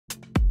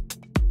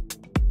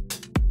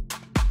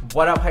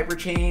What up,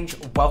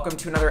 Hyperchange? Welcome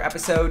to another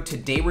episode.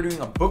 Today we're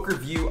doing a book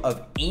review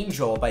of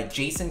Angel by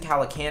Jason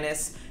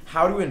Calacanis,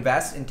 How to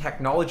Invest in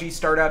Technology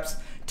Startups,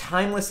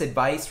 Timeless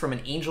Advice from an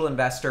Angel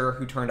Investor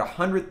Who Turned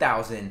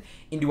 100,000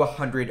 into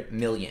 100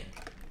 million.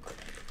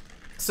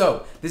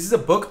 So this is a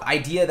book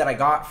idea that I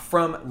got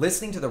from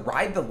listening to the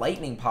Ride the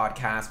Lightning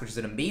podcast, which is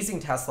an amazing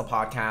Tesla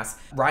podcast.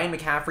 Ryan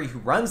McCaffrey, who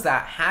runs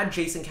that, had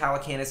Jason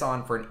Calacanis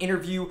on for an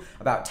interview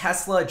about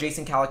Tesla.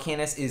 Jason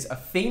Calacanis is a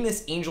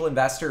famous angel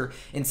investor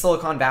in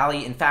Silicon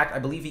Valley. In fact, I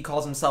believe he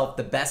calls himself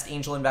the best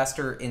angel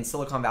investor in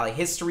Silicon Valley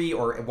history,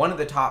 or one of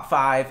the top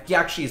 5. He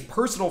actually is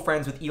personal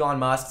friends with Elon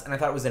Musk, and I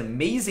thought it was an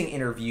amazing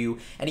interview.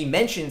 And he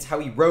mentions how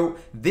he wrote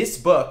this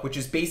book, which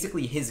is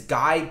basically his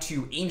guide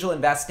to angel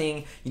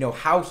investing,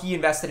 how he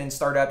invested in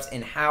startups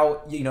and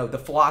how, the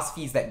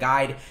philosophies that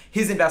guide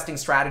his investing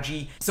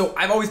strategy. So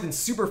I've always been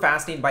super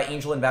fascinated by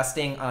angel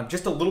investing.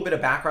 Just a little bit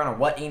of background on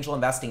what angel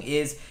investing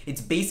is.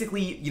 It's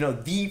basically,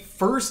 the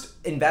first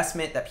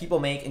investment that people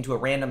make into a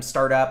random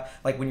startup.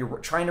 Like when you're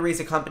trying to raise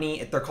a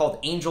company, they're called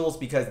angels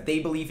because they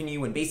believe in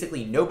you and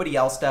basically nobody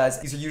else does.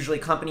 These are usually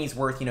companies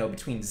worth,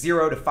 between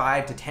 $0 to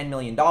 $5 to $10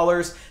 million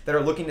that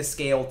are looking to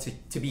scale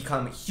to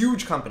become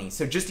huge companies.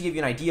 So just to give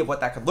you an idea of what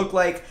that could look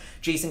like,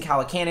 Jason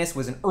Calacanis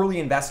was an early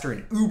investor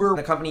in Uber.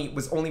 The company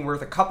was only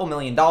worth a couple $1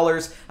 million.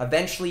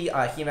 Eventually,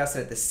 he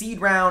invested at the seed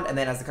round, and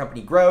then as the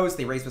company grows,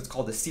 they raise what's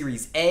called a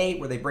Series A,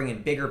 where they bring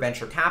in bigger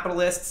venture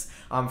capitalists,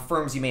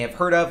 firms you may have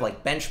heard of,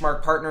 like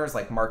Benchmark Partners,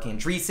 like Mark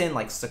Andreessen,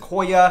 like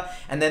Sequoia,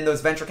 and then those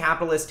venture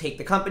capitalists take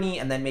the company,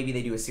 and then maybe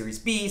they do a Series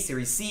B,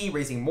 Series C,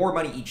 raising more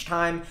money each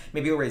time.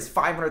 Maybe they'll raise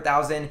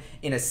 $500,000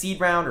 in a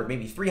seed round, or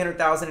maybe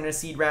 $300,000 in a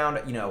seed round,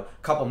 a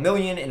couple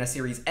million in a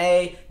Series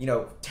A,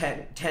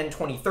 10,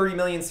 20, 30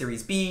 million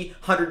Series B,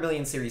 100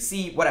 million Series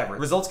C, whatever.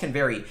 Results can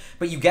vary,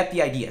 but you get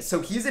the idea. So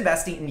he's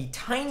investing in the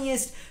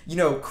tiniest,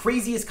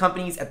 craziest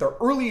companies at their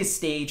earliest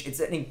stage. It's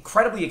an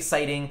incredibly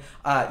exciting,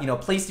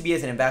 place to be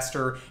as an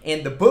investor.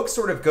 And the book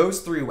sort of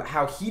goes through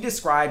how he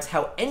describes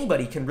how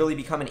anybody can really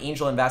become an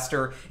angel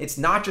investor. It's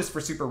not just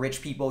for super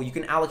rich people. You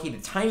can allocate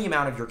a tiny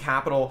amount of your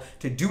capital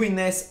to doing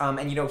this.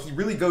 And he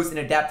really goes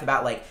into depth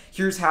about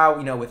here's how,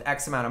 with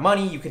X amount of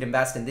money, you could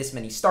invest in this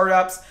many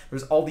startups.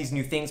 There's all these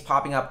new things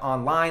popping up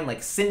online,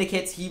 like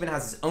syndicates. He even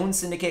has his own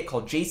syndicate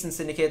called Jason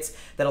Syndicates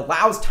that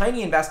allows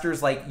tiny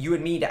investors like you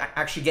and me to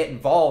actually get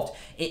involved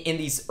in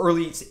these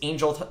early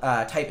angel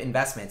type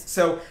investments.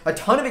 So a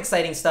ton of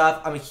exciting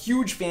stuff. I'm a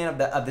huge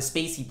fan of the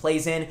space he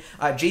plays in.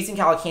 Jason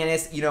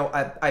Calacanis,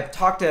 I've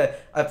talked to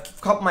a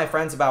couple of my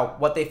friends about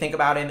what they think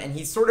about him, and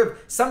he sort of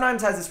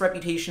sometimes has this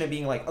reputation of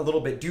being a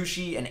little bit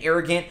douchey and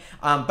arrogant,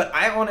 but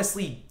I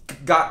honestly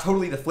got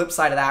totally the flip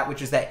side of that,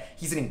 which is that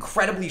he's an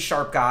incredibly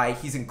sharp guy.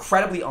 He's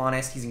incredibly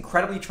honest. He's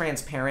incredibly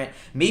transparent.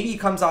 Maybe he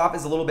comes off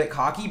as a little bit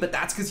cocky, but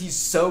that's because he's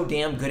so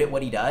damn good at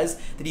what he does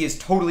that he has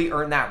totally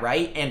earned that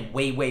right and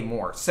way, way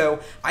more.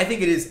 So I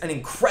think it is an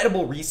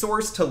incredible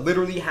resource to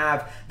literally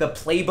have the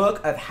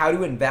playbook of how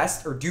to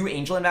invest or do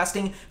angel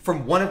investing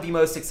from one of the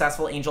most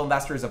successful angel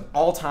investors of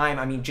all time.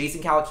 I mean,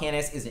 Jason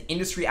Calacanis is an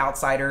industry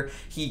outsider.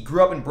 He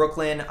grew up in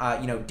Brooklyn,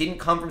 didn't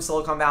come from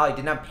Silicon Valley,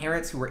 didn't have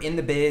parents who were in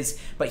the biz,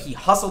 but he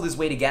hustled his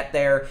way to get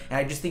there. And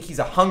I just think he's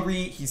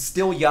he's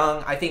still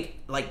young. I think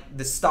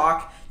the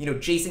stock,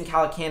 Jason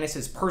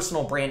Calacanis'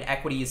 personal brand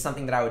equity is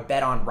something that I would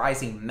bet on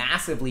rising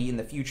massively in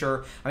the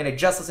future. I mean, I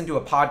just listened to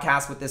a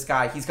podcast with this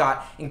guy. He's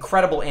got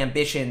incredible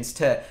ambitions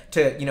to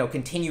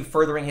continue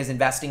furthering his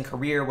investing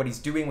career, what he's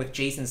doing with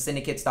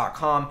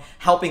jasonsyndicates.com,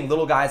 helping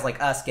little guys like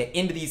us get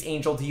into these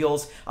angel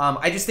deals.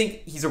 I just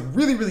think he's a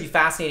really, really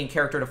fascinating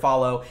character to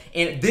follow.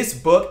 And this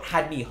book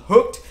had me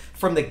hooked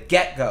from the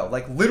get-go.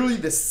 Literally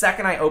the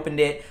second I opened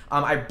it,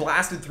 I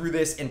blasted through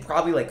this in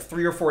probably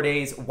 3 or 4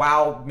 days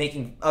while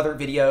making other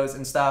videos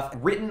and stuff.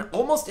 Written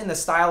almost in the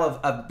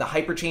style of the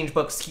Hyperchange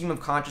book, Scheme of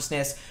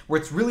Consciousness,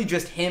 where it's really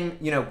just him,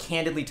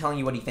 candidly telling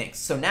you what he thinks.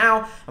 So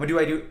now I'm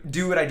gonna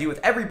do what I do with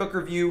every book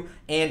review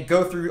and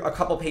go through a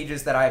couple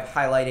pages that I've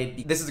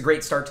highlighted. This is a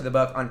great start to the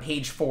book. On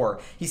page 4,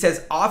 he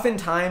says,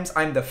 "Oftentimes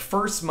I'm the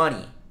first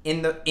money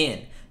in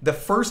the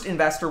first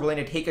investor willing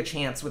to take a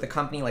chance with a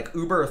company like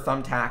Uber or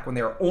Thumbtack when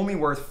they're only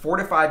worth $4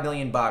 to $5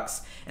 million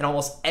bucks, and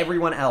almost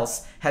everyone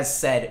else has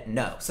said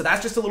no." So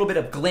that's just a little bit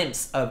of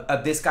glimpse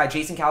of this guy,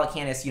 Jason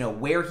Calacanis,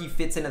 where he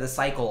fits into the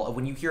cycle of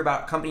when you hear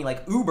about a company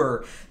like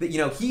Uber, that,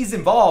 he's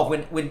involved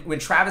when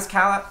Travis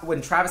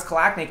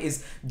Kalanick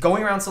is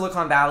going around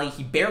Silicon Valley.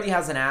 He barely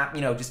has an app,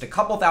 just a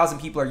couple thousand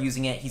people are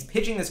using it. He's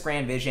pitching this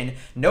grand vision.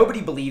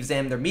 Nobody believes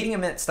him. They're meeting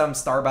him at some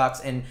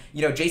Starbucks, and,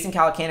 Jason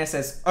Calacanis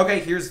says,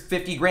 okay, here's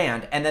 50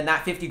 grand. And then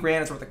that 50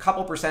 grand is worth a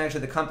couple percentage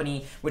of the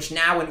company, which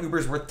now when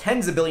Uber's worth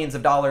tens of billions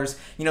of dollars,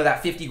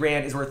 that 50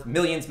 grand is worth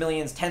millions,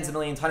 tens of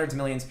millions, hundreds of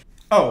millions.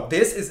 Oh,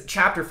 this is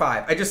chapter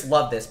 5. I just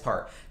love this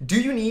part. Do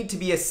you need to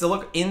be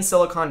in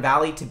Silicon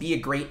Valley to be a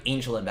great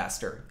angel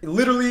investor?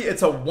 Literally,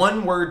 it's a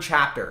one-word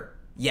chapter.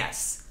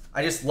 Yes.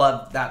 I just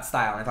love that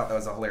style. I thought that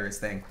was a hilarious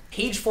thing.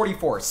 Page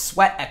 44,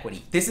 sweat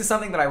equity. This is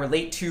something that I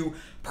relate to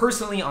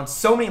personally on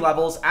so many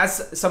levels.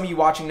 As some of you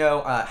watching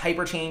know,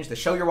 Hyperchange, the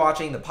show you're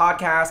watching, the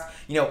podcast,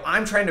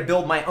 I'm trying to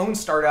build my own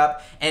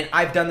startup, and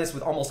I've done this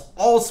with almost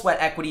all sweat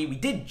equity. We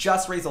did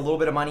just raise a little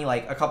bit of money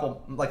like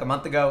a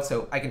month ago,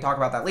 so I can talk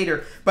about that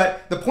later.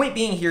 But the point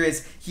being here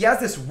is he has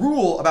this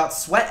rule about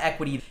sweat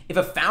equity. If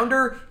a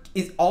founder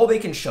is all they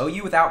can show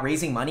you without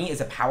raising money is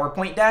a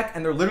PowerPoint deck,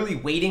 and they're literally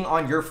waiting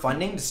on your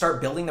funding to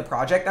start building the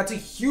project, that's a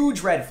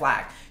huge red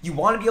flag. You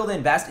want to be able to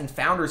invest in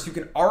founders who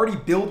can already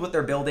build what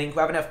they're building, who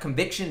have enough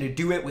conviction to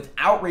do it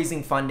without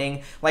raising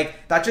funding.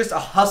 Like, that's just a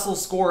hustle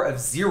score of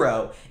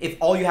 0 if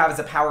all you have is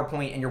a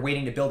PowerPoint and you're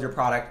waiting to build your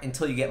product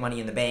until you get money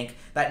in the bank.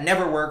 That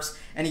never works.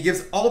 And he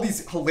gives all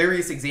these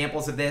hilarious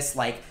examples of this,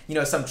 like,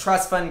 some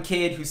trust fund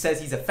kid who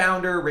says he's a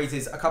founder,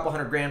 raises a couple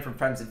 $100,000 from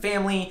friends and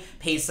family,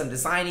 pays some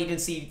design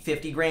agency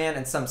 $50,000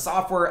 and some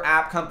software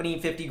app company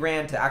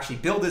 $50,000 to actually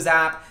build his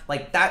app.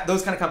 Like that,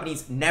 those kind of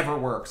companies never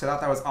work. So I thought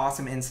that was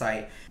awesome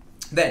insight.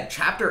 Then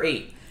chapter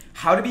 8,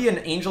 how to be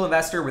an angel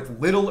investor with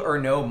little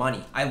or no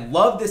money. I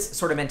love this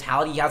sort of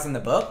mentality he has in the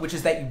book, which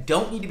is that you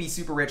don't need to be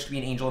super rich to be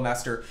an angel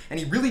investor. And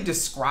he really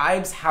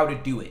describes how to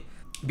do it.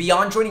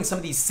 Beyond joining some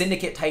of these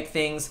syndicate type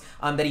things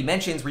that he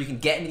mentions where you can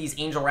get into these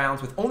angel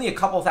rounds with only a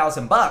couple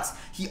 $1,000,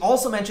 he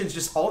also mentions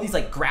just all these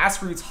like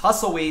grassroots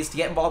hustle ways to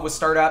get involved with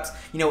startups,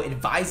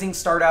 advising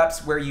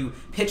startups where you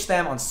pitch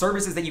them on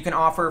services that you can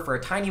offer for a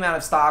tiny amount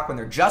of stock when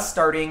they're just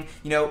starting.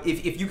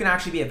 If you can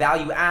actually be a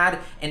value add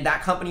and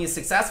that company is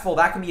successful,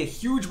 that can be a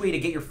huge way to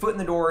get your foot in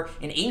the door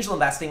in angel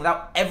investing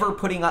without ever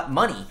putting up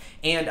money.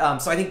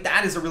 And so I think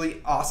that is a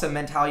really awesome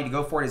mentality to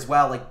go for it as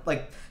well.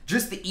 Like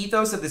just the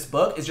ethos of this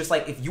book is just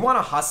like, if you want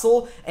to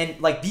hustle and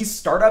like these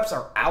startups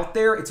are out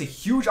there, it's a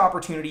huge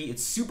opportunity.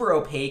 It's super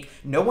opaque.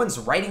 No one's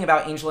writing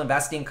about angel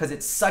investing because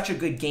it's such a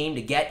good game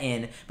to get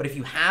in. But if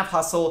you have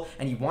hustle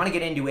and you want to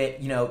get into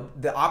it,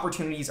 the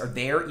opportunities are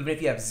there even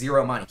if you have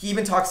 0 money. He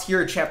even talks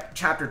here in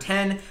chapter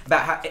 10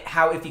 about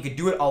how if he could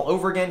do it all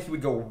over again, he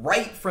would go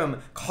right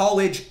from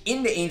college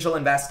into angel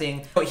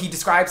investing. But he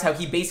describes how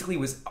he basically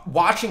was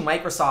watching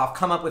Microsoft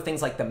come up with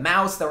things like the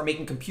mouse that were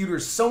making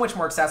computers so much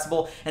more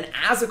accessible. And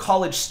as a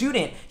college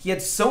student, he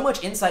had so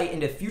much insight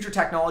into future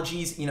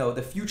technologies,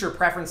 the future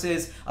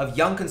preferences of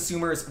young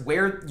consumers,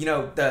 where,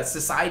 the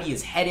society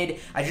is headed.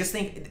 I just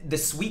think the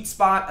sweet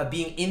spot of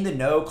being in the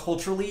know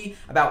culturally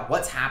about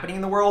what's happening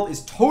in the world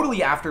is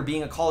totally after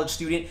being a college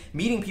student,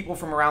 meeting people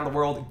from around the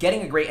world,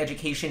 getting a great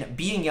education,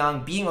 being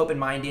young, being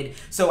open-minded.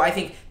 So I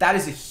think that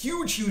is a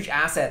huge, huge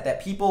asset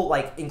that people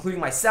like,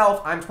 including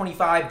myself, I'm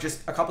 25,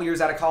 just a couple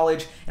years out of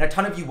college, and a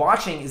ton of you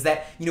watching, is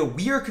that,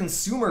 we are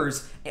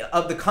consumers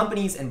of the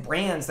companies and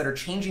brands that are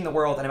changing the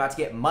world and about to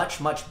get much,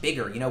 much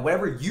bigger.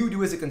 Whatever you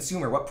do as a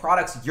consumer, what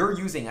products you're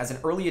using as an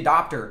early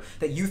adopter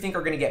that you think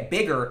are going to get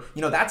bigger,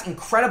 that's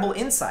incredible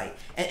insight.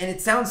 And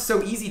it sounds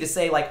so easy to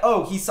say like,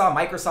 oh, he saw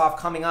Microsoft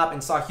coming up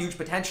and saw huge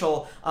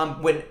potential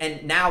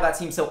and now that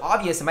seems so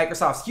obvious and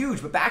Microsoft's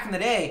huge. But back in the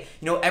day,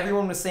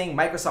 everyone was saying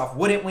Microsoft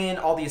wouldn't win.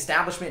 All the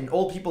establishment and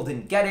old people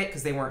didn't get it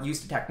because they weren't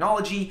used to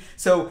technology.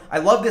 So I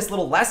love this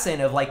little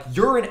lesson of like,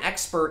 you're an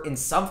expert in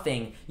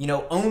something,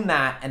 own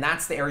that, and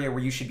that's the area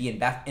where you should be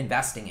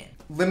investing in.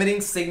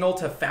 Limiting signal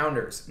to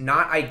founders,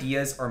 not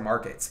ideas or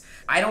markets.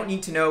 I don't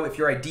need to know if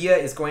your idea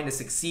is going to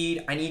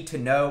succeed. I need to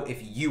know if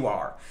you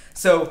are.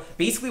 So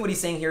basically what he's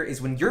saying here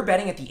is when you're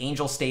betting at the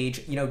angel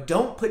stage,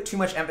 don't put too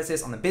much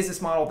emphasis on the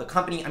business model, the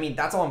company. I mean,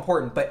 that's all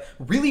important, but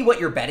really what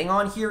you're betting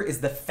on here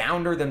is the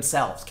founder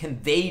themselves.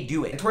 Can they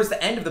do it? And towards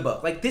the end of the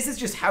book, like this is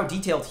just how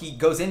detailed he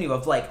goes into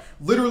of like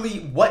literally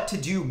what to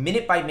do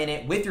minute by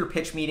minute with your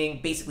pitch meeting.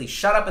 Basically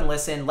shut up and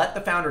listen, let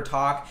the founder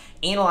talk,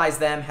 analyze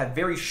them, have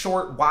very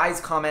short,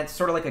 wise comments,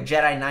 sort of like a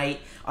Jedi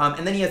Knight.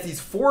 And then he has these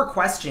 4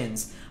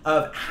 questions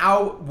of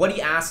what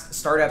he asks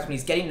startups when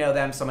he's getting to know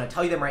them. So I'm going to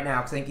tell you them right now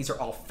because I think these are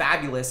all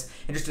fabulous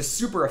and just a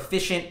super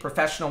efficient,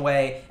 professional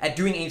way at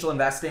doing angel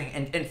investing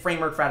and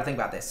framework for how to think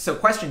about this. So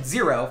question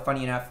 0,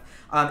 funny enough,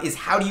 is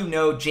how do you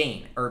know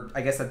Jane? Or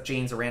I guess that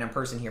Jane's a random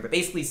person here, but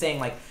basically saying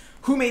like,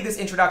 who made this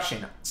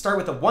introduction? Start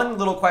with the one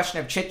little question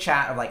of chit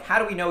chat of like, how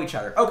do we know each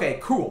other? Okay,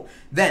 cool.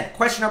 Then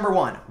question number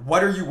 1,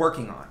 what are you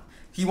working on?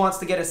 He wants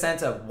to get a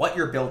sense of what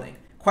you're building.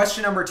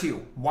 Question number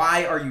 2,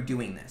 why are you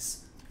doing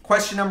this?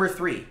 Question number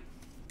 3,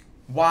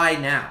 why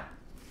now?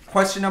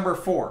 Question number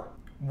 4,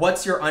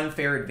 what's your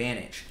unfair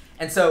advantage?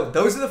 And so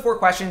those are the 4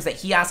 questions that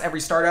he asks every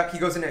startup. He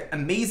goes into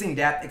amazing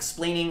depth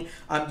explaining,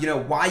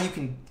 why you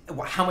can,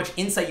 how much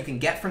insight you can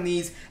get from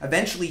these.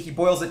 Eventually, he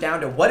boils it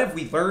down to what have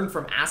we learned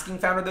from asking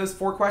founder those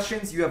 4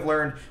 questions? You have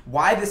learned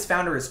why this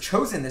founder has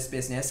chosen this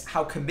business,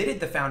 how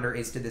committed the founder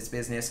is to this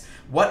business,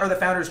 what are the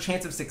founder's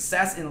chance of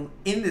success in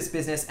this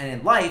business and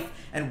in life,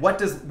 and what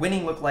does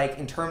winning look like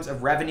in terms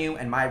of revenue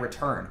and my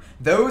return.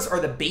 Those are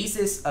the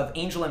basis of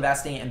angel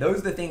investing, and those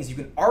are the things you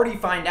can already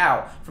find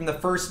out from the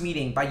first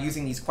meeting by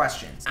using these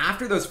questions.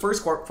 After those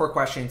first 4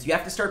 questions, you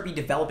have to start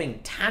developing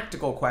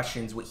tactical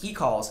questions, what he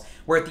calls,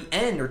 where at the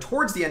end or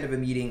towards the end of a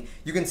meeting,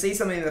 you can say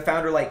something to the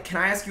founder like, can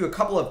I ask you a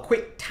couple of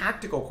quick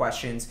tactical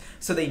questions,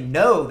 so they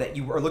know that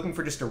you are looking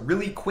for just a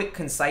really quick,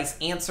 concise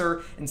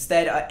answer.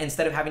 Instead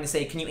of having to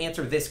say, can you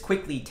answer this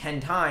quickly 10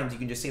 times, you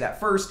can just say that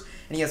first.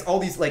 And he has all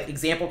these like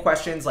example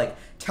questions like,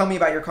 tell me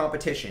about your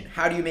competition.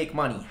 How do you make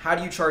money? How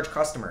do you charge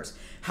customers?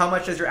 How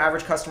much does your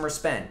average customer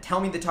spend? Tell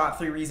me the top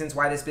 3 reasons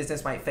why this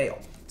business might fail.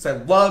 So I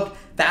loved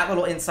that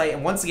little insight.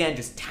 And once again,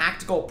 just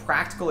tactical,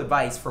 practical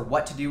advice for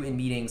what to do in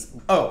meetings.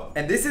 Oh,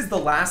 and this is the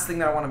last thing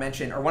that I want to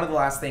mention, or one of the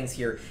last things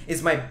here,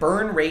 is my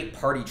burn rate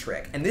party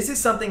trick. And this is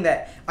something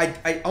that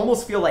I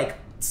almost feel like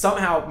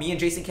somehow me and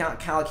Jason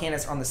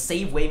Calacanis are on the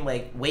same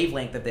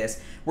wavelength of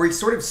this, where he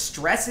sort of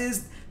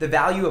stresses the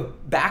value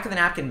of back of the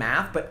napkin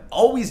math, but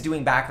always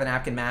doing back of the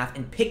napkin math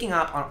and picking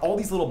up on all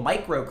these little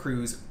micro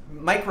clues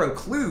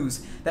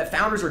that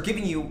founders are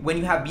giving you when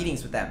you have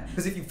meetings with them.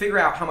 Because if you figure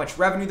out how much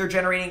revenue they're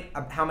generating,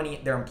 how many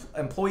their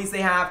employees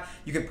they have,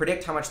 you can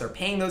predict how much they're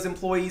paying those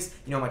employees,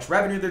 you know how much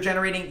revenue they're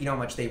generating, you know how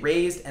much they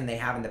raised and they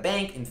have in the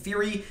bank. In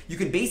theory, you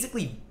can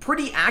basically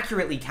pretty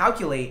accurately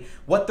calculate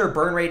what their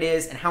burn rate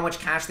is and how much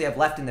cash they have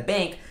left in the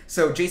bank.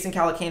 So Jason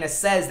Calacanis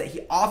says that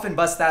he often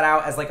busts that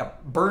out as like a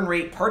burn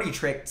rate party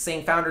trick,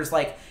 saying founders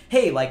like,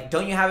 hey, like,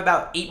 don't you have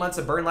about 8 months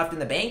of burn left in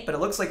the bank? But it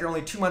looks like you're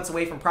only 2 months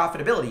away from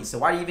profitability. So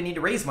why do you even need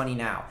to raise money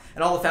now?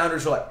 And all the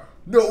founders are like,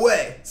 no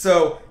way.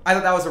 So I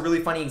thought that was a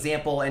really funny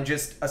example and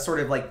just a sort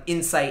of like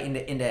insight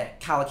into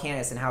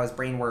Calacanis and how his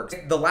brain works.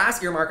 The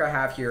last earmark I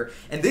have here,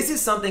 and this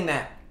is something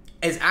that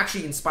is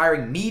actually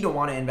inspiring me to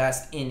want to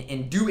invest in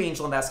and do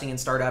angel investing in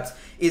startups,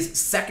 is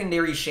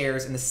secondary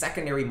shares in the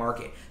secondary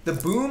market. The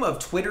boom of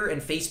Twitter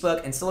and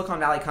Facebook and Silicon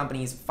Valley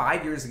companies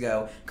 5 years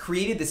ago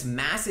created this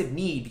massive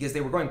need, because they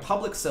were going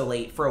public so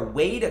late, for a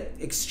way to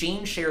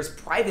exchange shares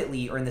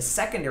privately or in the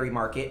secondary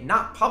market,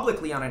 not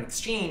publicly on an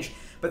exchange,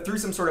 but through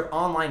some sort of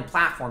online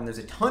platform. There's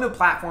a ton of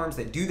platforms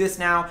that do this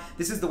now.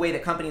 This is the way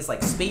that companies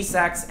like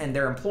SpaceX and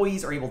their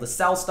employees are able to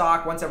sell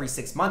stock once every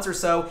 6 months or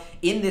so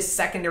in this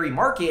secondary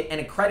market,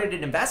 and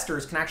accredited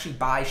investors can actually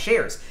buy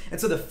shares.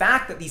 And so the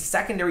fact that these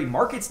secondary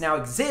markets now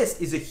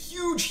exist is a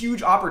huge,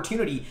 huge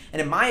opportunity.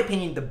 And in my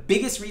opinion, the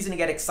biggest reason to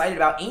get excited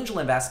about angel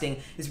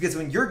investing is because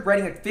when you're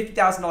writing a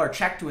 $50,000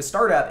 check to a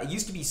startup, it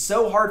used to be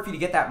so hard for you to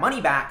get that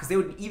money back because they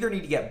would either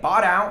need to get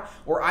bought out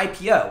or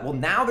IPO. Well,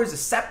 now there's a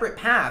separate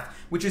path,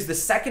 which is the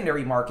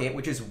secondary market,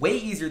 which is way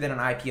easier than an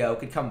IPO,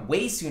 could come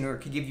way sooner,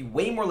 could give you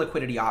way more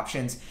liquidity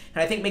options,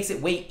 and I think makes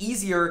it way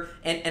easier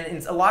and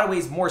in a lot of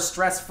ways more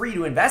stress-free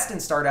to invest in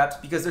startups,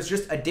 because there's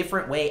just a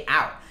different way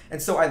out.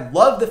 And so I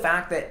love the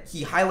fact that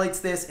he highlights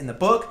this in the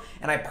book,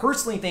 and I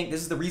personally think this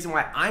is the reason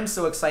why I'm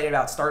so excited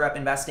about startup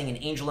investing and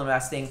angel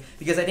investing,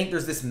 because I think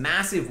there's this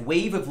massive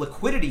wave of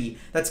liquidity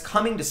that's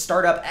coming to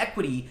startup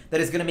equity that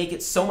is going to make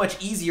it so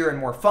much easier and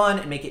more fun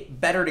and make it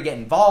better to get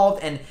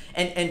involved.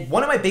 And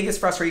one of my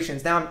biggest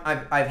frustrations, now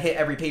I've hit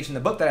every page in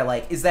the book that I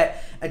like, is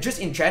that just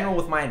in general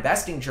with my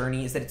investing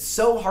journey, is that it's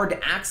so hard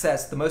to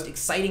access the most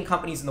exciting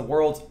companies in the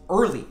world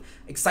early.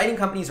 Exciting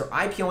companies are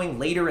IPOing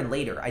later and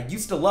later. I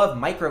used to love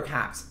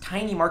microcaps,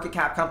 tiny market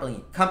cap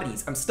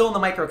companies. I'm still in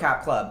the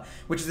microcap club,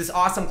 which is this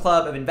awesome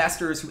club of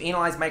investors who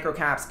analyze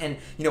microcaps. And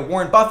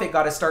Warren Buffett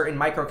got to start in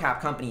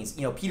microcap companies.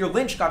 Peter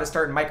Lynch got to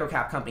start in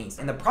microcap companies.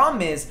 And the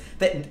problem is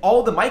that in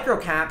all the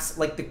microcaps,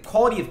 like the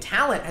quality of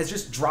talent has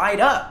just dried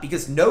up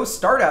because no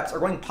startups are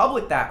going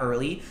public that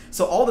early.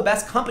 So all the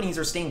best companies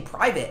are staying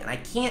private, and I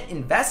can't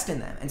invest in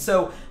them. And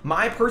so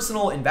my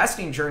personal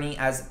investing journey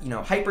as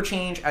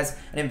Hyperchange, as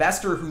an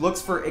investor who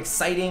looks for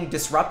exciting,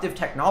 disruptive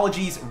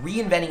technologies,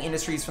 reinventing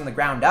industries from the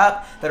ground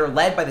up that are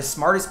led by the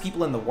smartest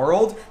people in the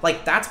world.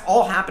 Like, that's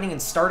all happening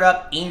in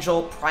startup,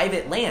 angel,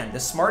 private land. The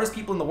smartest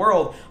people in the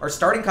world are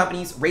starting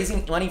companies,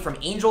 raising money from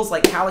angels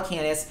like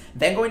Calacanis,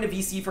 then going to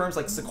VC firms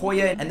like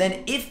Sequoia, and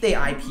then if they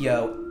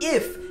IPO,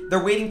 if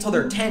they're waiting till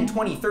they're 10,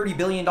 20, 30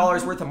 billion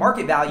dollars worth of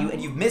market value,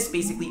 and you've missed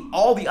basically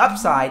all the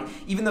upside,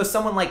 even though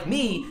someone like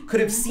me could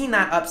have seen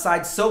that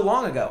upside so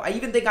long ago. I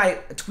even think I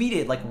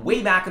tweeted like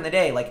way back in the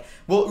day, like,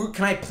 well,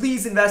 can I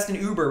please invest in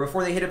Uber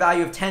before they hit a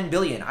value of 10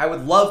 billion? I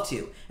would love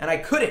to. And I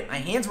couldn't. My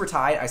hands were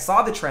tied. I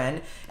saw the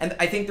trend. And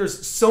I think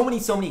there's so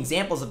many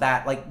examples of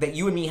that, like that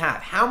you and me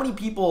have. How many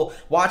people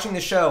watching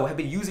the show have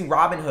been using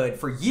Robinhood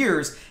for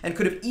years and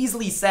could have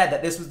easily said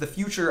that this was the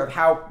future of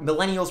how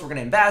millennials were going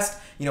to invest?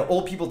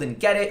 Old people didn't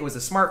get it. It was a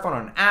smartphone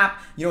on an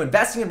app.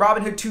 Investing in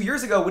Robinhood 2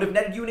 years ago would have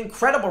netted you an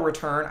incredible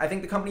return. I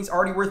think the company's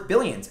already worth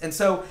billions. And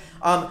so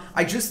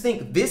I just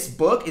think this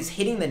book is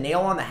hitting the nail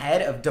on the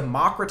head of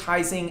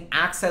democratizing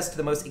access to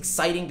the most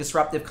exciting,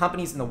 disruptive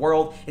companies in the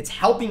world. It's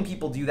helping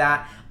people do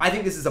that. I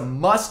think this is a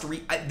must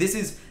read.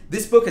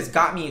 This book has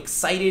got me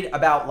excited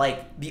about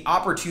like the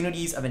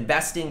opportunities of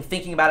investing,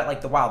 thinking about it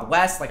like the Wild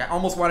West. Like, I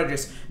almost want to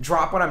just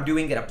drop what I'm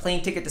doing, get a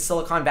plane ticket to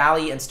Silicon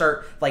Valley and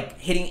start like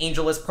hitting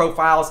AngelList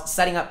profiles,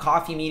 setting up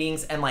coffee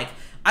meetings, and like,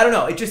 I don't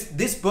know,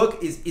 this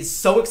book is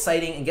so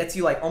exciting and gets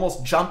you like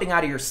almost jumping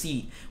out of your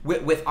seat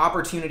with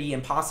opportunity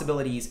and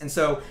possibilities. And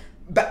so,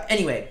 but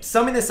anyway,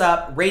 summing this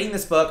up, rating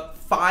this book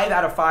 5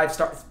 out of 5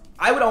 stars.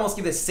 I would almost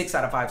give this 6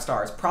 out of 5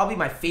 stars. Probably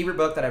my favorite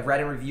book that I've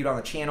read and reviewed on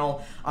the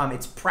channel.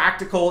 It's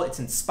practical, it's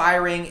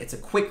inspiring, it's a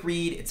quick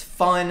read, it's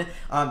fun.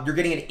 You're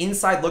getting an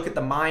inside look at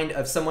the mind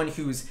of someone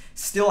who's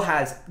still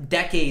has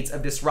decades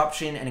of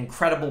disruption and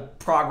incredible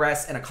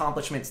progress and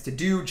accomplishments to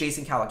do.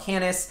 Jason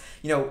Calacanis,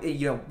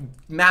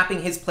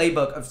 mapping his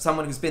playbook of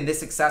someone who's been this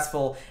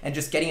successful and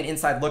just getting an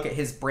inside look at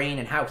his brain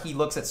and how he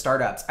looks at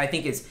startups, I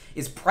think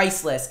is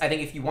priceless. I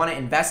think if you want to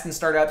invest in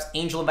startups,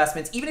 angel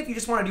investments, even if you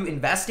just want to do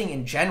investing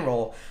in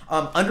general,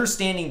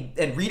 understanding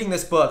and reading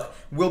this book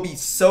will be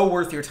so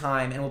worth your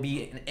time and will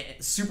be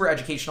a super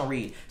educational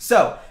read.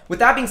 So with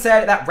that being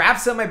said, that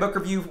wraps up my book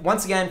review.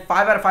 Once again,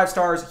 5 out of 5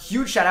 stars.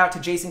 Huge shout out to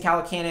Jason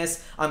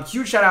Calacanis.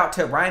 Huge shout out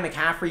to Ryan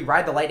McCaffrey,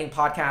 Ride the Lightning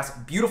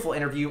podcast. Beautiful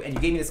interview, and you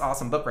gave me this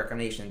awesome book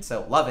recommendation,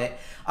 so love it.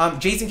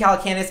 Jason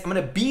Calacanis, I'm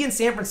going to be in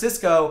San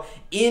Francisco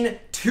in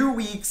 2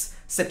 weeks,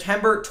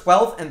 September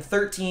 12th and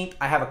 13th.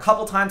 I have a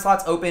couple time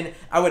slots open.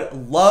 I would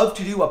love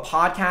to do a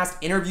podcast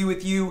interview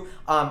with you.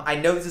 I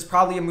know this is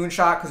probably a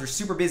moonshot because you're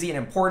super busy and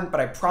important, but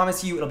I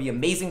promise you it'll be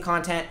amazing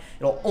content.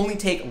 It'll only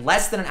take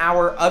less than an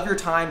hour of your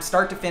time,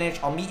 start to finish.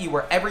 I'll meet you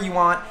wherever you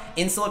want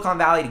in Silicon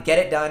Valley to get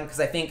it done, because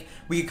I think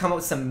we could come up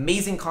with some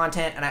amazing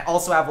content. And I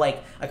also have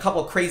like a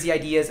couple crazy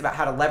ideas about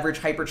how to leverage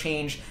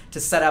hyperchange to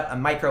set up a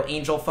micro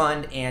angel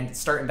fund and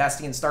start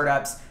investing in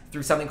startups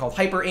through something called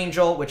Hyper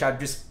Angel, which I've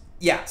just,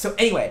 yeah. So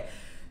anyway,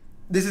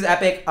 this is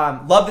epic.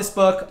 Love this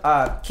book.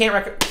 Can't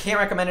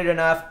recommend it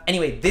enough.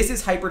 Anyway, this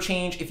is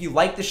Hyperchange. If you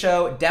like the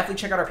show, definitely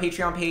check out our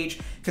Patreon page.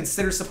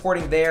 Consider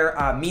supporting there.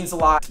 Means a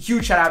lot.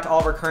 Huge shout out to all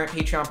of our current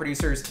Patreon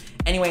producers.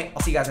 Anyway,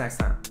 I'll see you guys next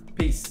time.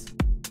 Peace.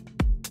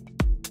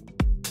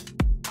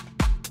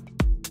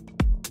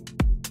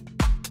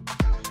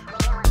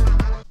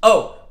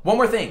 Oh, one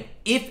more thing.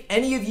 If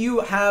any of you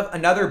have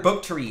another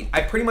book to read,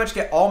 I pretty much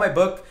get all my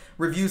book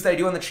reviews that I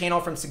do on the channel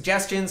from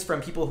suggestions,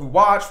 from people who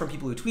watch, from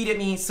people who tweet at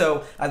me.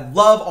 So I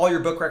love all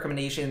your book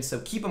recommendations. So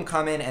keep them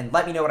coming and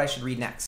let me know what I should read next.